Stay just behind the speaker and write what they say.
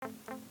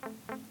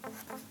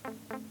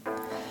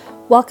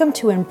Welcome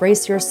to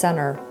Embrace Your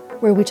Center,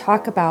 where we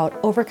talk about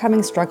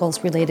overcoming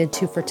struggles related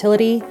to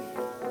fertility,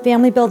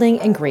 family building,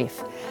 and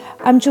grief.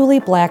 I'm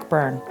Julie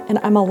Blackburn, and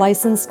I'm a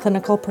licensed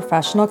clinical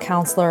professional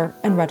counselor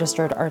and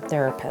registered art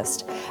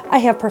therapist. I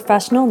have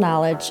professional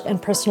knowledge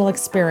and personal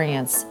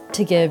experience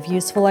to give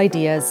useful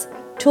ideas,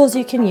 tools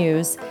you can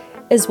use,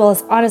 as well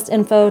as honest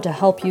info to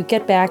help you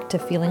get back to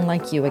feeling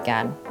like you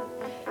again.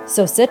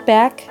 So sit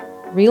back,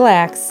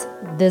 relax,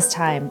 this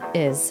time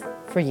is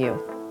for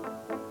you.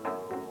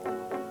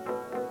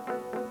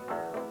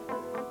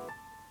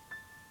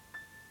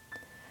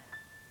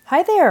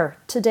 Hi there!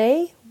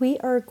 Today we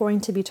are going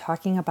to be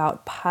talking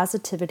about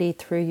positivity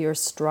through your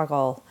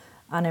struggle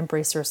on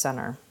Embrace Your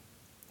Center.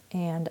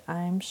 And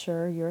I'm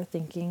sure you're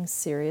thinking,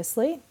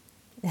 seriously,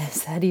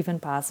 is that even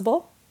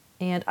possible?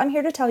 And I'm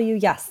here to tell you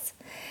yes.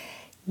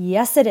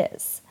 Yes, it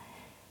is.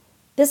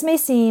 This may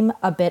seem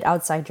a bit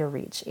outside your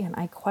reach, and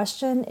I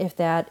question if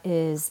that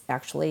is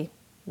actually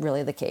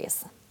really the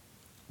case.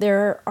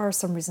 There are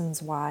some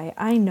reasons why.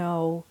 I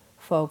know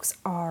folks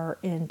are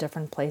in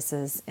different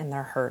places in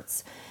their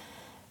hurts.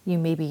 You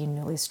may be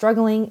newly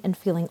struggling and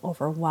feeling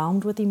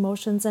overwhelmed with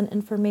emotions and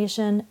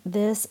information.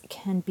 This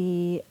can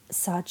be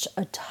such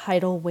a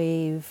tidal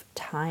wave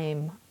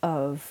time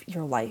of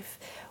your life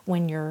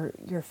when you're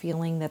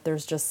feeling that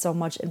there's just so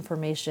much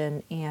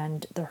information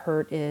and the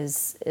hurt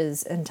is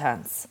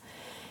intense.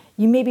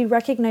 You may be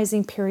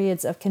recognizing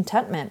periods of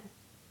contentment,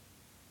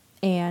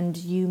 and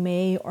you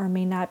may or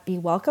may not be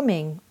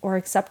welcoming or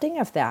accepting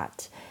of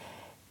that.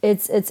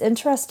 It's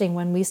interesting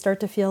when we start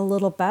to feel a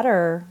little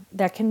better,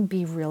 that can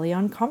be really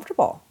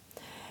uncomfortable.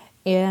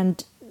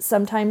 And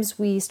sometimes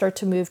we start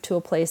to move to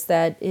a place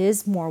that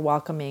is more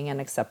welcoming and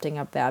accepting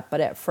of that,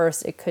 but at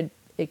first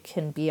it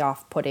can be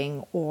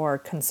off-putting or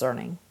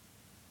concerning.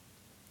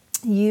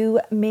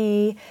 You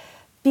may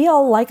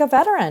feel like a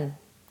veteran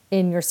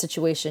in your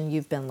situation.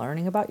 You've been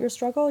learning about your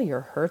struggle,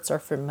 your hurts are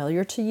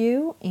familiar to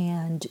you,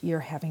 and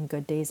you're having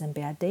good days and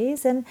bad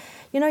days, and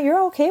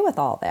you're okay with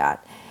all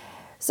that.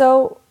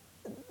 So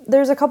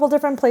there's a couple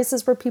different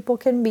places where people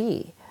can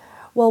be.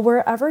 Well,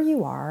 wherever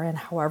you are and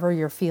however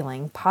you're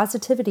feeling,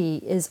 positivity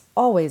is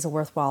always a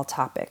worthwhile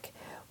topic.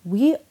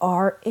 We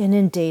are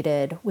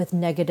inundated with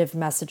negative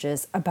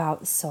messages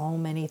about so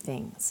many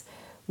things.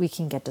 We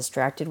can get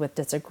distracted with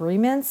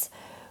disagreements.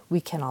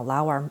 We can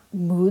allow our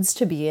moods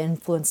to be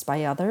influenced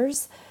by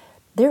others.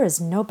 There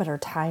is no better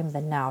time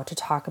than now to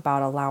talk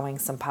about allowing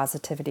some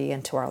positivity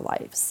into our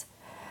lives.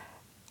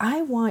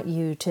 I want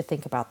you to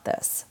think about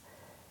this.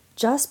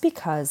 Just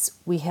because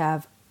we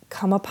have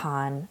come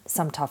upon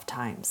some tough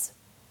times,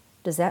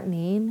 does that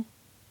mean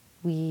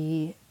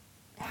we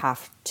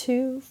have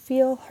to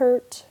feel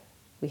hurt?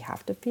 We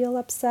have to feel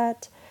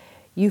upset?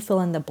 You fill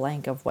in the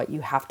blank of what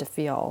you have to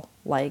feel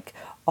like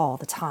all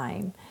the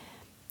time.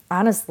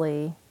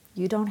 Honestly,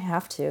 you don't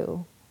have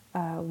to.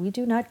 We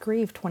do not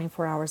grieve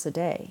 24 hours a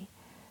day.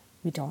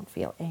 We don't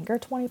feel anger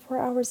 24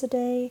 hours a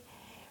day.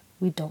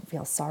 We don't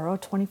feel sorrow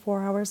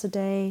 24 hours a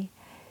day.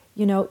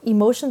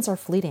 Emotions are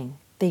fleeting.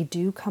 They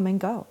do come and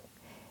go.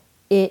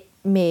 It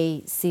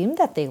may seem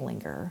that they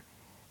linger,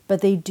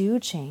 but they do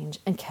change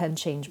and can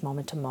change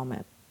moment to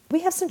moment.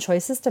 We have some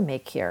choices to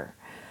make here.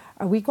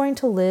 Are we going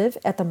to live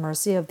at the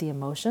mercy of the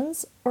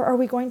emotions, or are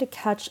we going to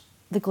catch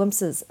the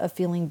glimpses of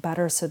feeling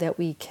better so that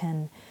we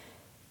can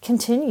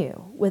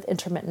continue with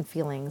intermittent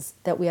feelings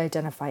that we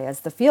identify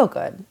as the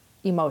feel-good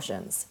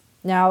emotions?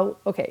 Now,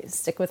 okay,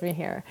 stick with me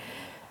here.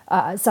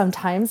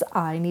 Sometimes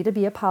I need to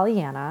be a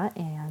Pollyanna,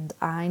 and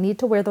I need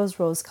to wear those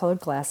rose-colored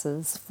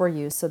glasses for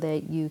you so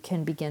that you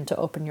can begin to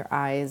open your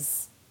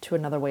eyes to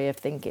another way of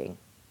thinking.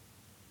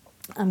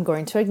 I'm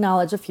going to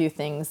acknowledge a few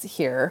things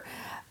here.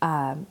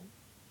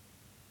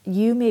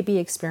 You may be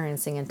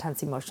experiencing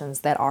intense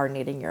emotions that are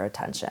needing your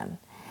attention.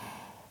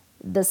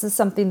 This is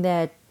something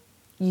that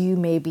you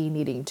may be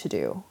needing to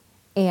do,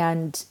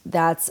 and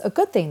that's a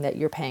good thing that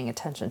you're paying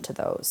attention to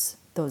those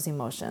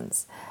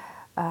emotions.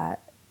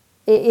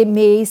 It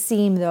may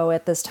seem, though,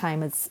 at this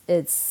time it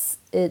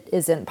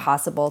isn't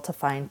possible to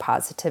find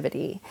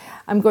positivity.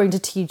 I'm going to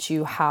teach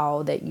you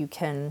how that you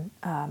can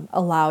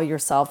allow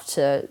yourself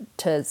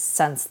to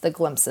sense the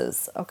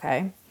glimpses.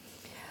 Okay,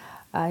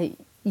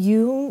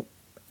 you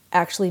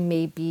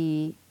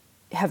actually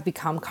have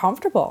become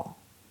comfortable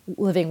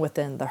living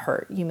within the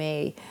hurt. You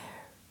may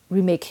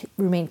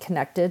remain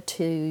connected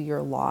to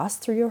your loss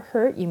through your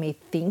hurt. You may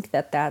think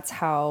that that's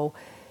how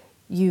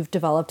you've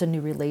developed a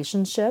new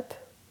relationship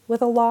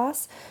with a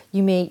loss.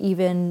 You may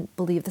even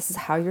believe this is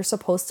how you're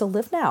supposed to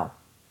live now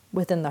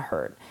within the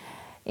hurt.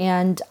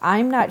 And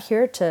I'm not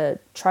here to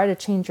try to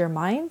change your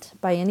mind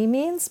by any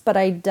means, but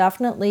I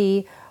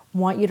definitely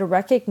want you to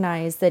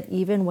recognize that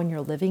even when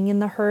you're living in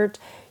the hurt,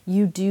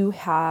 you do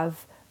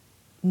have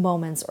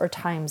moments or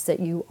times that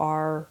you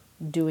are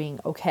doing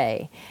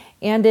okay.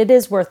 And it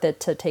is worth it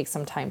to take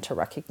some time to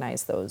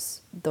recognize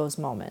those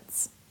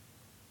moments.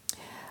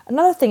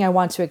 Another thing I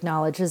want to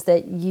acknowledge is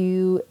that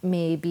you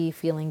may be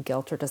feeling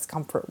guilt or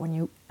discomfort when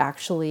you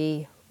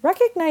actually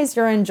recognize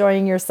you're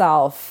enjoying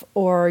yourself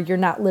or you're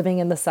not living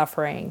in the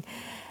suffering.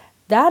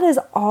 that is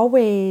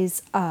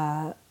always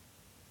a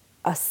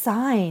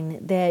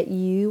sign that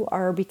you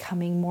are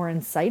becoming more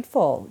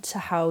insightful to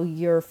how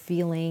you're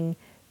feeling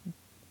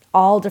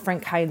all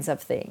different kinds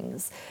of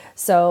things.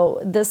 So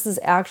this is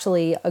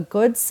actually a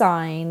good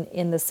sign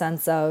in the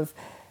sense of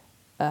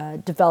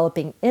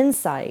developing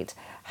insight.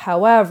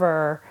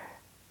 However,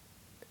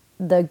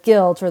 the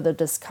guilt or the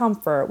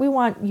discomfort, we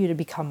want you to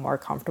become more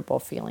comfortable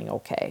feeling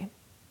okay.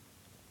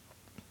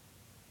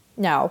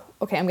 Now,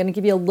 okay, I'm going to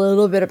give you a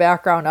little bit of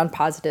background on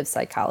positive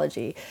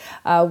psychology.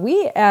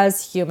 We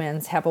as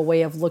humans have a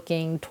way of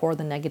looking toward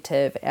the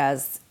negative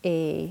as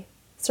a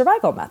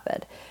survival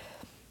method.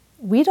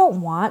 We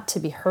don't want to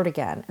be hurt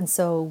again, and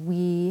so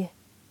we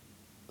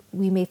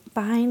may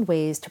find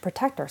ways to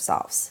protect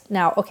ourselves.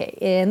 Now, okay,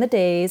 in the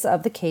days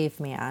of the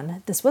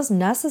caveman, this was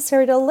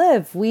necessary to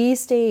live. We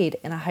stayed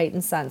in a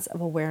heightened sense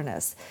of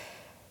awareness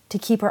to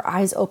keep our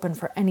eyes open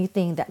for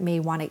anything that may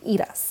want to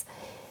eat us.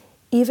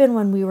 Even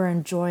when we were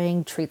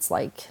enjoying treats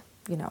like,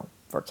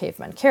 for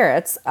cavemen,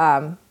 carrots,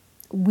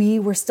 we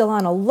were still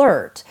on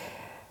alert.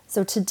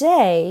 So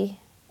today,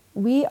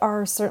 we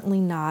are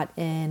certainly not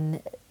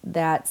in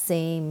that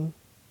same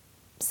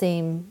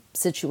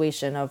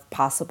situation of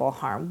possible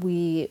harm.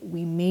 We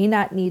may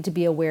not need to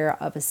be aware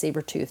of a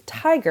saber-toothed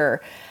tiger.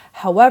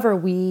 However,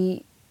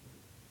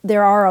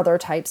 there are other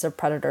types of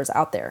predators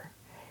out there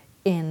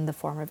in the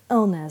form of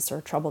illness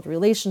or troubled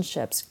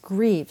relationships,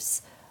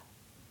 griefs.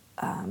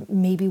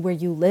 Maybe where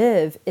you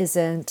live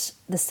isn't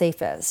the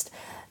safest.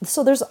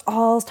 So there's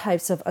all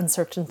types of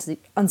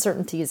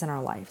uncertainties in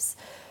our lives.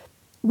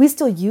 We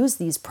still use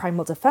these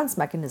primal defense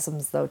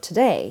mechanisms, though,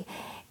 today.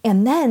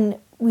 And then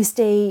we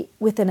stay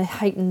within a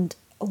heightened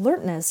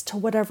alertness to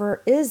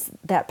whatever is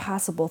that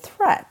possible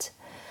threat.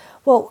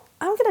 Well,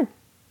 I'm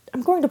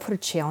going to put a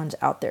challenge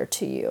out there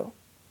to you.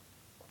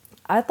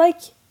 I'd like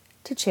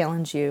to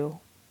challenge you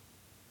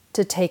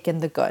to take in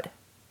the good,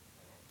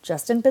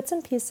 just in bits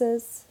and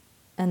pieces,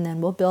 and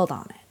then we'll build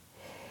on it.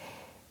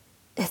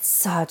 It's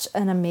such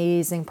an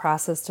amazing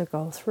process to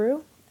go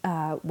through.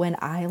 When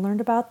I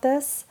learned about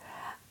this,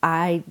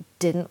 I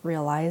didn't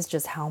realize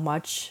just how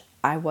much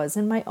I was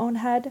in my own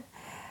head,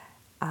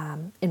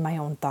 in my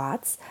own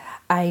thoughts.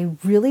 I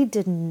really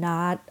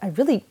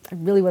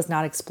was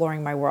not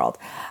exploring my world.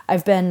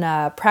 I've been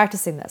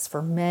practicing this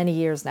for many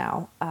years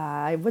now.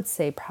 I would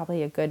say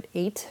probably a good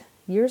 8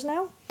 years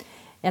now.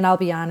 And I'll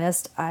be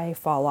honest, I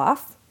fall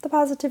off the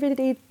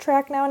positivity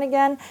track now and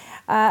again.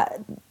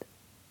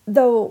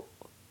 Though,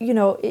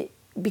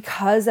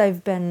 because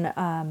I've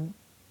been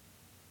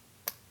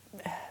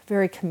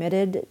very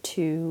committed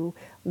to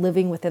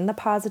living within the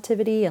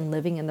positivity and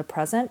living in the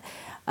present,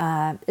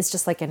 it's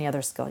just like any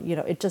other skill.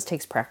 It just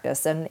takes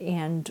practice.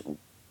 And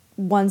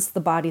once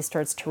the body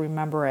starts to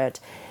remember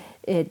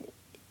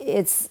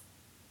it's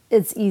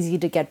easy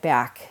to get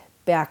back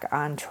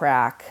on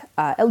track.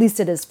 At least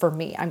it is for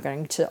me. I'm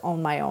going to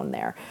own my own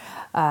there.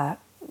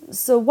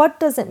 So what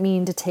does it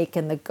mean to take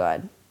in the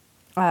good?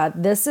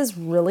 This is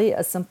really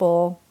a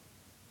simple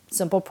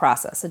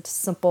process. It's a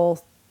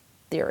simple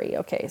theory.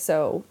 Okay,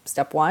 so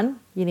step 1,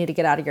 you need to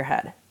get out of your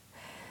head.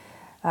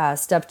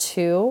 Step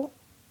 2,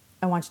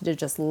 I want you to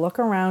just look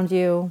around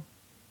you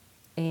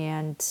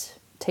and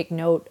take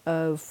note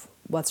of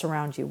what's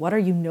around you. What are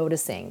you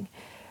noticing?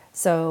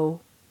 So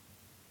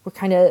we're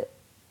kind of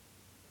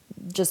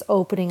just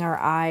opening our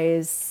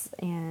eyes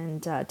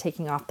and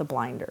taking off the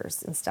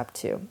blinders in step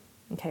 2.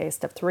 Okay,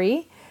 step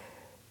 3,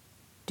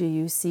 do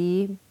you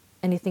see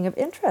anything of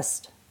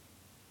interest?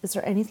 Is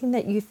there anything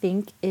that you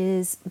think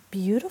is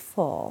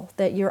beautiful,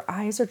 that your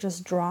eyes are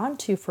just drawn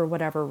to for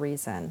whatever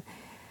reason?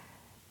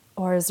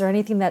 Or is there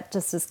anything that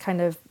just is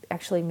kind of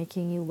actually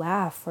making you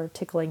laugh or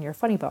tickling your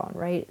funny bone,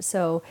 right?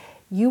 So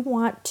you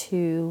want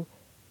to,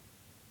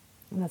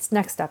 that's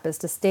next step, is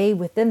to stay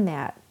within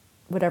that,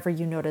 whatever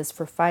you notice,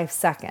 for 5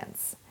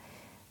 seconds.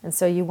 And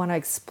so you want to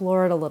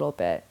explore it a little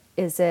bit.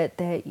 Is it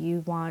that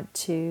you want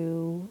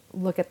to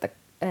look at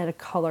a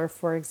color,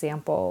 for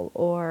example,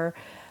 or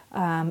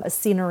a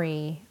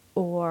scenery,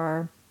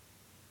 or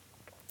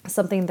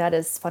something that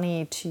is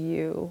funny to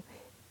you?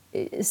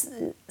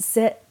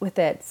 Sit with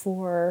it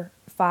for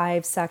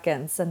 5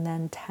 seconds, and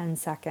then 10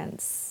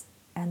 seconds,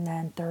 and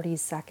then 30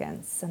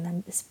 seconds, and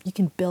then you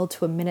can build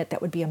to a minute.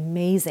 That would be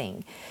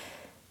amazing,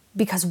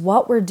 because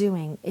what we're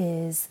doing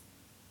is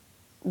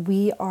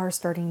we are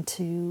starting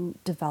to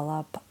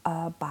develop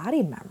a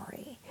body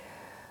memory.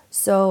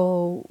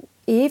 So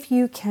if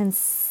you can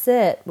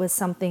sit with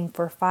something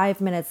for 5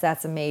 minutes,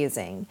 that's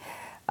amazing.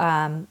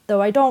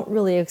 Though I don't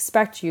really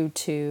expect you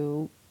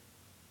to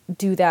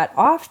do that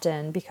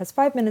often, because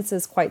 5 minutes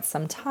is quite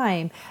some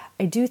time.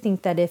 I do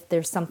think that if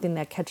there's something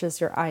that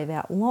catches your eye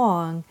that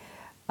long,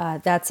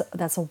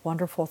 that's a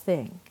wonderful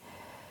thing.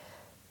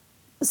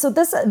 So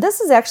this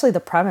is actually the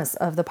premise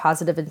of the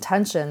positive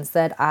intentions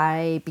that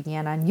I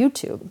began on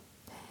YouTube.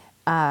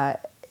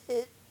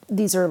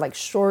 These are like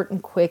short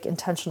and quick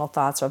intentional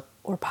thoughts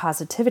or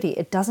positivity.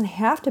 It doesn't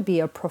have to be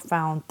a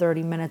profound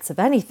 30 minutes of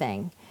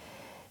anything.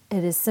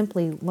 It is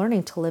simply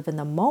learning to live in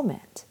the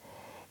moment.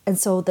 And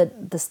so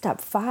the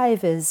step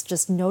 5 is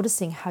just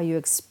noticing how you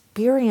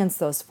experience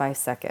those 5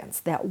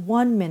 seconds, that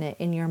 1 minute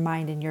in your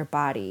mind and your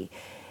body.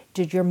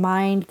 Did your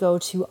mind go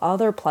to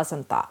other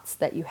pleasant thoughts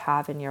that you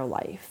have in your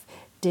life?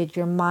 Did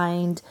your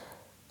mind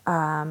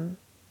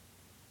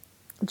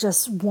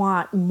just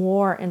want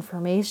more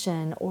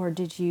information, or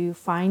did you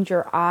find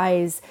your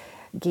eyes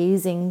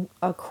gazing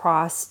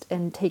across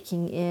and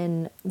taking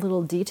in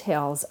little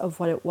details of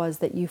what it was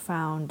that you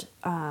found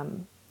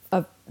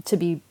to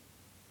be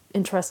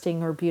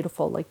interesting or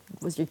beautiful? Like,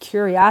 was your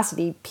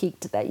curiosity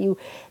piqued that you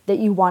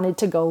wanted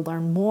to go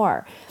learn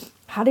more?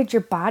 How did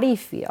your body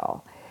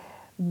feel?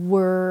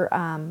 Were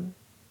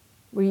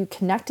you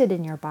connected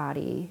in your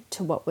body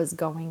to what was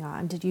going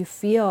on? Did you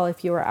feel,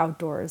 if you were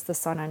outdoors, the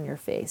sun on your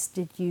face?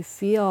 Did you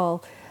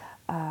feel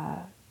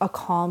a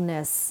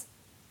calmness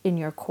in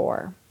your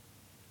core?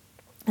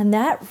 And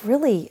that's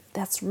really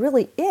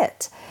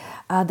it.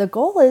 The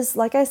goal is,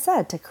 like I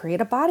said, to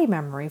create a body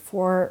memory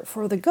for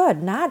the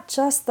good, not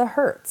just the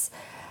hurts.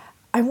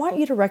 I want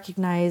you to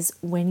recognize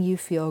when you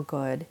feel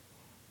good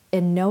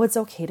and know it's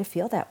okay to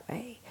feel that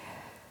way.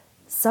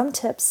 Some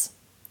tips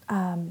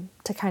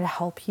to kind of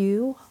help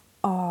you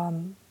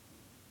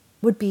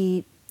would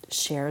be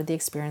share the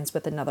experience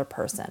with another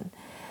person.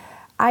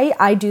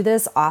 I do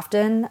this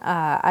often.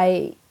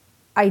 I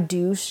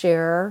do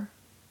share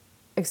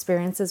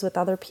experiences with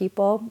other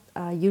people.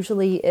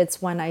 Usually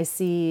it's when I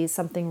see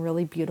something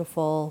really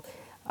beautiful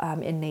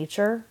in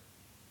nature,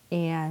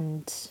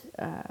 and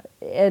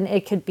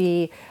it could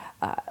be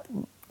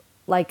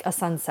like a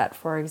sunset,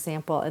 for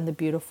example, and the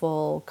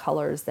beautiful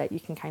colors that you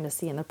can kind of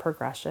see in the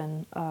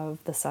progression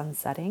of the sun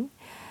setting.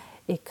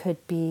 It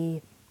could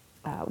be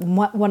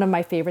one of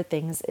my favorite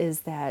things is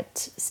that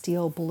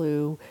steel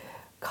blue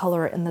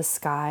color in the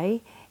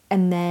sky,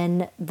 and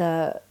then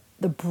the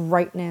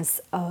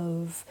brightness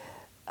of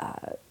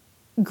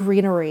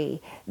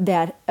greenery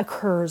that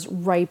occurs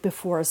right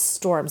before a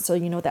storm. So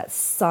that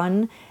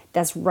sun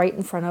that's right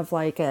in front of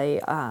like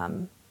a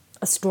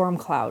storm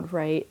cloud,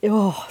 right?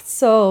 Oh,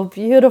 so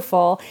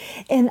beautiful.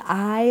 And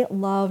I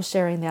love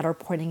sharing that or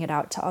pointing it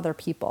out to other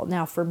people.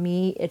 Now, for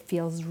me, it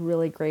feels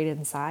really great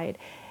inside.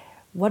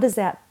 What is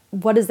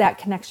that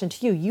connection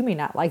to you? You may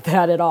not like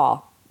that at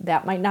all.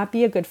 That might not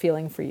be a good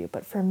feeling for you,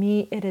 but for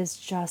me, it is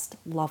just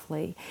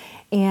lovely.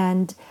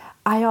 And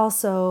I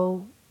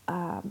also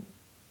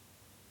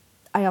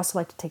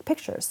like to take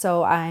pictures.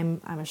 So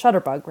I'm a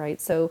shutterbug, right?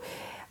 So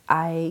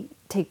I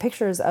take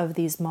pictures of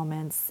these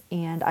moments,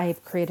 and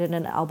I've created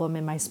an album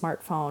in my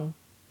smartphone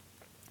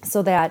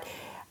so that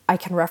I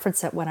can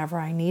reference it whenever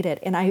I need it.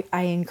 And I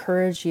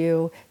encourage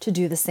you to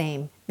do the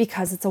same,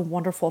 because it's a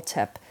wonderful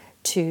tip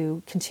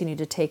to continue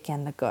to take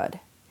in the good.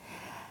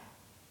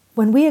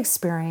 When the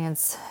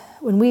experience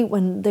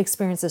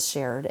is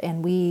shared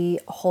and we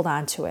hold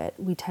on to it,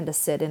 we tend to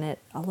sit in it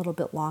a little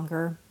bit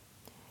longer.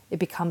 It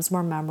becomes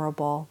more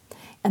memorable.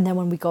 And then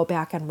when we go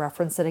back and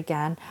reference it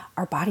again,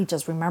 our body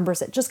just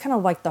remembers it, just kind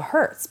of like the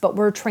hurts, but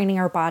we're training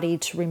our body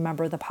to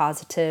remember the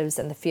positives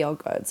and the feel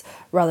goods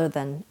rather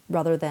than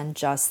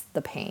just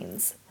the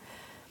pains.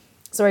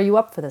 So are you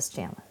up for this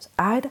challenge?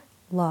 I'd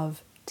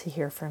love to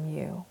hear from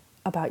you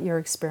about your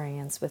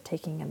experience with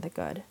taking in the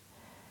good.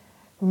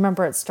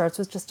 Remember, it starts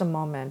with just a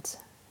moment.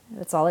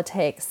 That's all it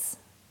takes,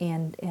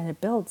 and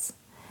it builds.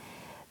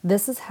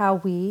 This is how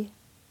we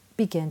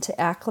begin to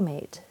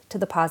acclimate to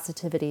the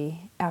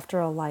positivity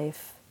after a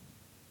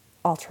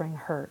life-altering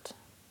hurt.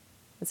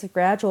 It's a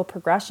gradual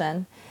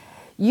progression.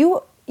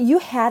 You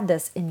had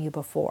this in you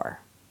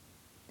before.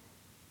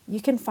 You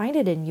can find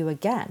it in you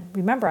again.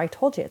 Remember, I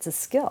told you it's a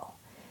skill.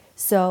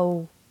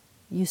 So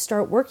you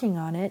start working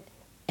on it,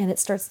 and it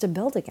starts to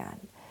build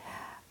again.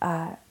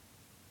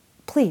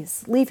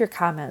 Please leave your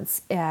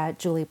comments at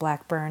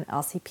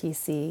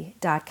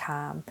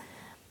julieblackburnlcpc.com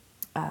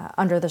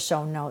under the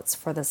show notes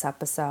for this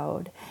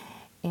episode.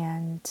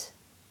 And,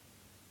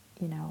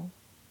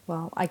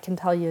 I can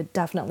tell you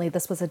definitely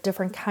this was a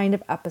different kind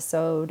of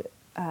episode,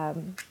 but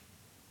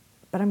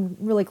I'm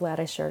really glad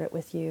I shared it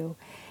with you.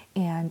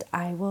 And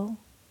I'll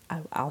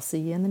see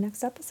you in the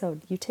next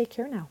episode. You take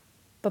care now.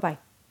 Bye-bye.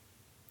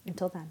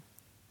 Until then.